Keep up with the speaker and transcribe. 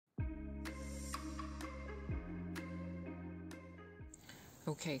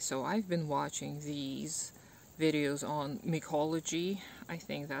Okay, so I've been watching these videos on micology. I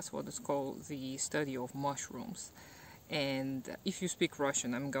think that's what it's called, the study of mushrooms. And if you speak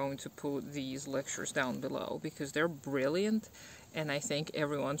Russian, I'm going to put these lectures down below because they're brilliant, and I think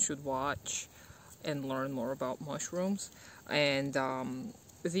everyone should watch and learn more about mushrooms. And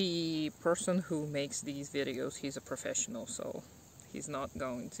the person who makes these videos, he's a professional, so he's not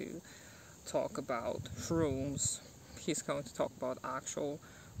going to talk about shrooms. He's going to talk about actual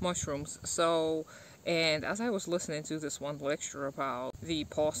mushrooms. So, and as I was listening to this one lecture about the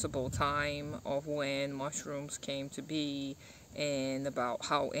possible time of when mushrooms came to be, and about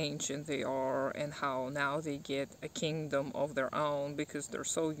how ancient they are, and how now they get a kingdom of their own because they're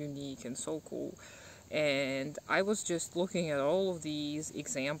so unique and so cool. And I was just looking at all of these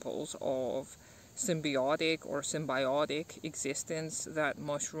examples of symbiotic or symbiotic existence that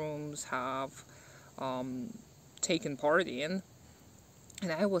mushrooms have taken part in,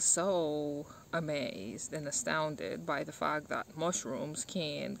 and I was so amazed and astounded by the fact that mushrooms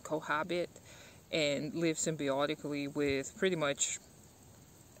can cohabit and live symbiotically with pretty much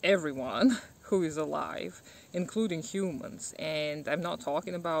everyone who is alive, including humans. And I'm not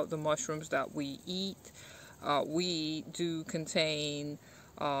talking about the mushrooms that we eat. We do contain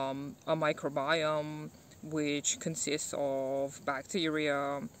a microbiome which consists of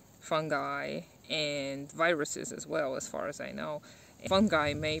bacteria, fungi, and viruses as well, as far as I know.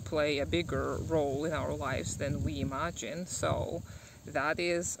 Fungi may play a bigger role in our lives than we imagine, so that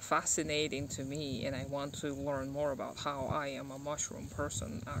is fascinating to me, and I want to learn more about how I am a mushroom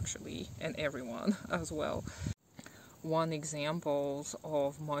person, actually, and everyone as well. One example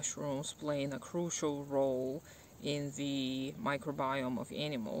of mushrooms playing a crucial role in the microbiome of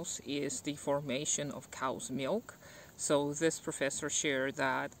animals is the formation of cow's milk. So this professor shared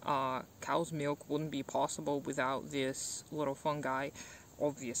that cow's milk wouldn't be possible without this little fungi.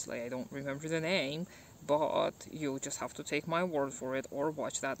 Obviously, I don't remember the name, but you'll just have to take my word for it or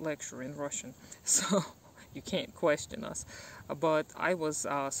watch that lecture in Russian. So you can't question us. But I was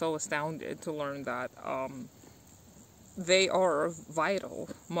so astounded to learn that they are vital.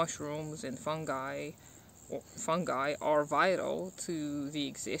 Mushrooms and fungi are vital to the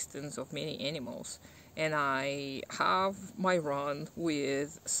existence of many animals. And I have my run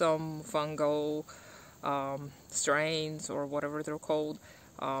with some fungal strains, or whatever they're called.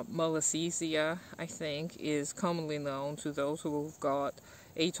 Malassezia, I think, is commonly known to those who've got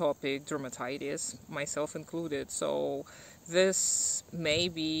atopic dermatitis, myself included. So this may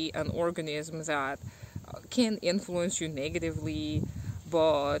be an organism that can influence you negatively,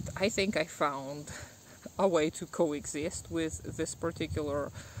 but I think I found a way to coexist with this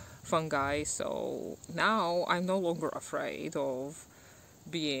particular fungi. So now I'm no longer afraid of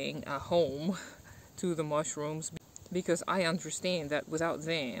being a home to the mushrooms, because I understand that without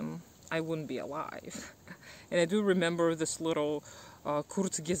them I wouldn't be alive. And I do remember this little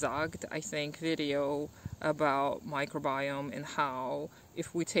Kurzgesagt, I think, video about microbiome and how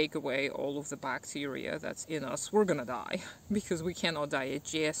if we take away all of the bacteria that's in us, we're gonna die because we cannot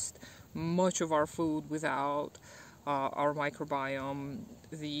digest much of our food without our microbiome.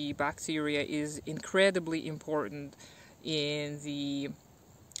 The bacteria is incredibly important in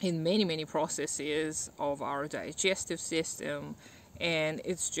many processes of our digestive system, and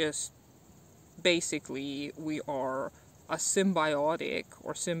it's just basically we are a symbiotic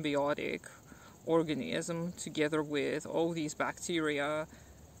organism together with all these bacteria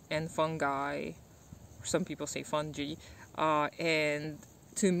and fungi, or some people say fungi, and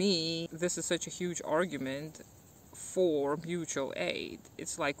to me this is such a huge argument for mutual aid.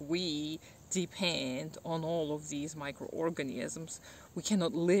 It's like we depend on all of these microorganisms. We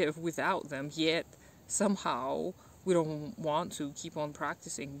cannot live without them, yet somehow we don't want to keep on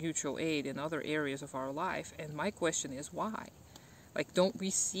practicing mutual aid in other areas of our life. And my question is, why? Like, don't we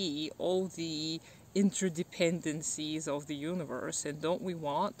see all the interdependencies of the universe, and don't we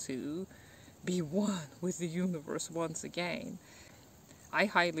want to be one with the universe once again? I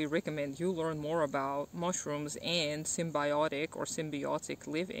highly recommend you learn more about mushrooms and symbiotic or symbiotic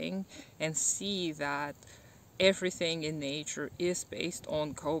living, and see that everything in nature is based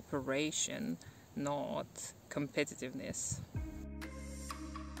on cooperation, not competitiveness.